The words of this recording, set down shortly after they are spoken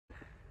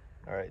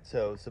All right,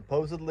 so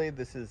supposedly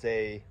this is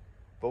a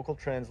vocal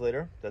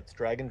translator that's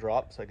drag and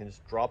drop, so I can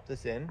just drop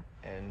this in,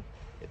 and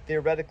it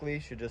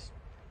theoretically should just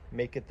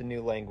make it the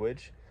new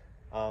language.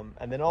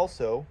 And then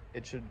also,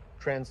 it should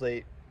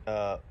translate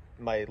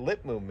my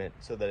lip movement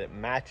so that it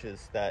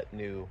matches that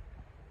new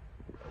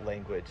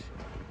language.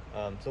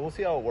 So we'll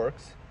see how it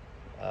works.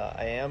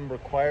 I am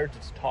required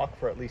to talk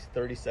for at least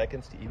 30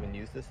 seconds to even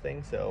use this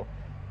thing, so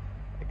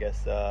I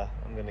guess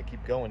I'm going to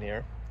keep going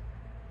here.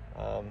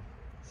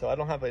 So I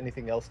don't have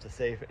anything else to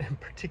say in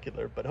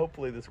particular, but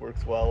hopefully this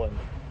works well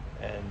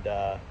and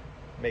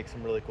make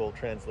some really cool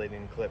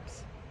translating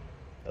clips.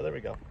 Oh, there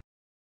we go.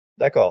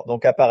 D'accord.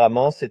 Donc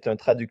apparemment, c'est un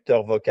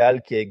traducteur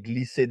vocal qui est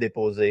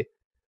glissé-déposé.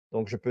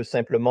 Donc je peux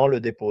simplement le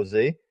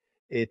déposer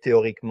et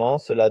théoriquement,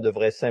 cela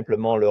devrait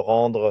simplement le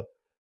rendre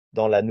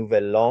dans la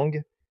nouvelle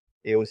langue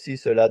et aussi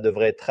cela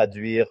devrait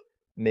traduire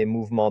mes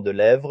mouvements de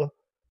lèvres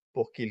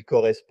pour qu'ils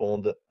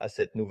correspondent à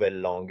cette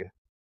nouvelle langue.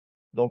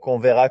 Donc on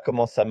verra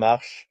comment ça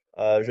marche.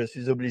 Je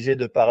suis obligé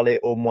de parler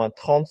au moins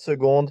 30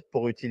 secondes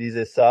pour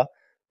utiliser ça.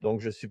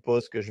 Donc je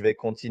suppose que je vais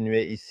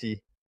continuer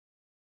ici.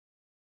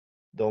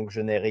 Donc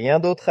je n'ai rien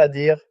d'autre à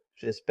dire.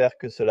 J'espère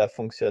que cela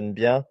fonctionne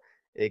bien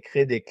et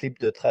crée des clips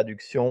de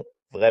traduction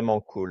vraiment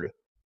cool.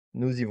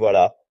 Nous y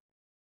voilà.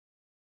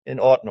 In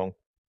Ordnung.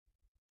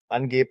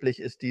 Angeblich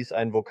ist dies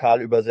ein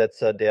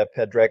Vokalübersetzer, der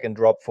per Drag and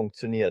Drop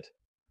funktioniert.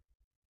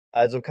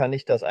 Also kann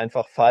ich das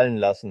einfach fallen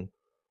lassen.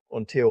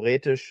 Und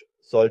theoretisch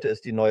sollte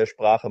es die neue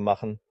Sprache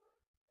machen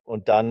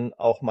und dann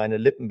auch meine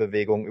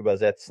Lippenbewegung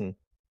übersetzen,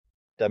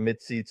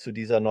 damit sie zu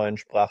dieser neuen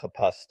Sprache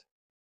passt.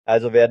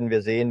 Also werden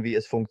wir sehen, wie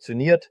es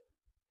funktioniert.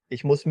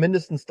 Ich muss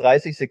mindestens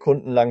 30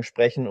 Sekunden lang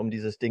sprechen, um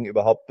dieses Ding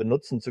überhaupt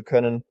benutzen zu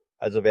können,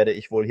 also werde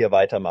ich wohl hier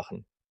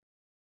weitermachen.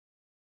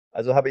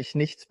 Also habe ich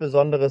nichts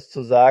Besonderes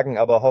zu sagen,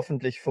 aber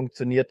hoffentlich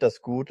funktioniert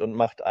das gut und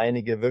macht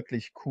einige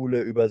wirklich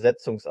coole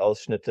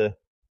Übersetzungsausschnitte.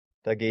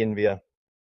 Da gehen wir.